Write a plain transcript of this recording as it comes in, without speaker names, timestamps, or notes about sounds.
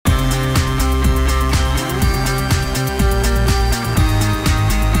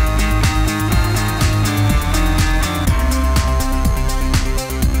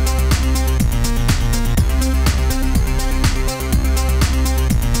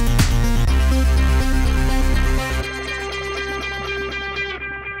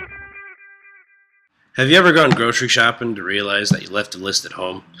Have you ever gone grocery shopping to realize that you left a list at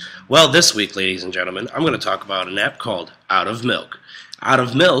home? Well, this week, ladies and gentlemen, I'm going to talk about an app called Out of Milk. Out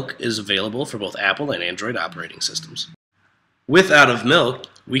of Milk is available for both Apple and Android operating systems. With Out of Milk,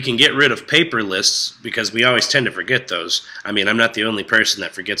 we can get rid of paper lists because we always tend to forget those. I mean, I'm not the only person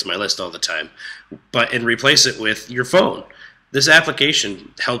that forgets my list all the time. And replace it with your phone. This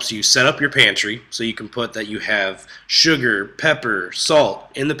application helps you set up your pantry so you can put that you have sugar, pepper, salt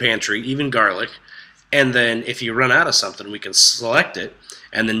in the pantry, even garlic. And then if you run out of something, we can select it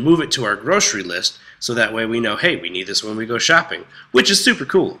and then move it to our grocery list so that way we know, hey, we need this when we go shopping, which is super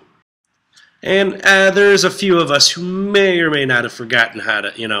cool. And there's a few of us who may or may not have forgotten how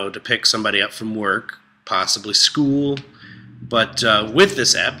to, to pick somebody up from work, possibly school. But with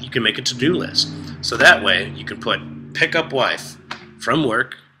this app, you can make a to-do list. So that way you can put pick up wife from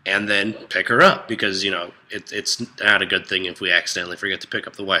work and then pick her up because, it's not a good thing if we accidentally forget to pick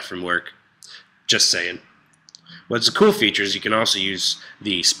up the wife from work. Just saying. What's a cool feature is you can also use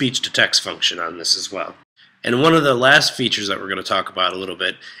the speech-to-text function on this as well. And one of the last features that we're going to talk about a little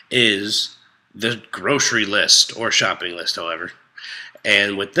bit is the grocery list, or shopping list, however.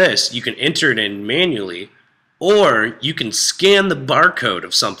 And with this, you can enter it in manually, or you can scan the barcode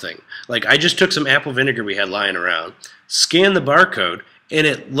of something. Like I just took some apple vinegar we had lying around, scan the barcode, and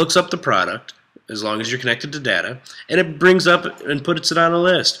it looks up the product, as long as you're connected to data, and it brings up and puts it on a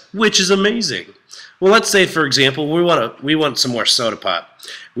list, which is amazing. Well, let's say, for example, we want some more soda pop.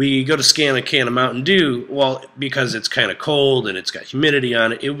 We go to scan a can of Mountain Dew. Well, because it's kind of cold and it's got humidity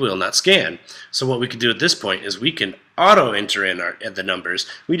on it, it will not scan. So what we can do at this point is we can auto-enter in the numbers.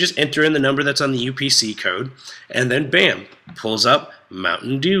 We just enter in the number that's on the UPC code, and then bam, pulls up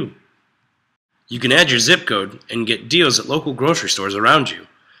Mountain Dew. You can add your zip code and get deals at local grocery stores around you.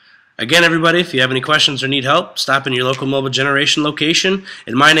 Again, everybody, if you have any questions or need help, stop in your local mobile generation location.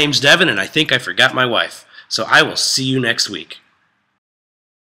 And my name's Devin, and I think I forgot my wife. So I will see you next week.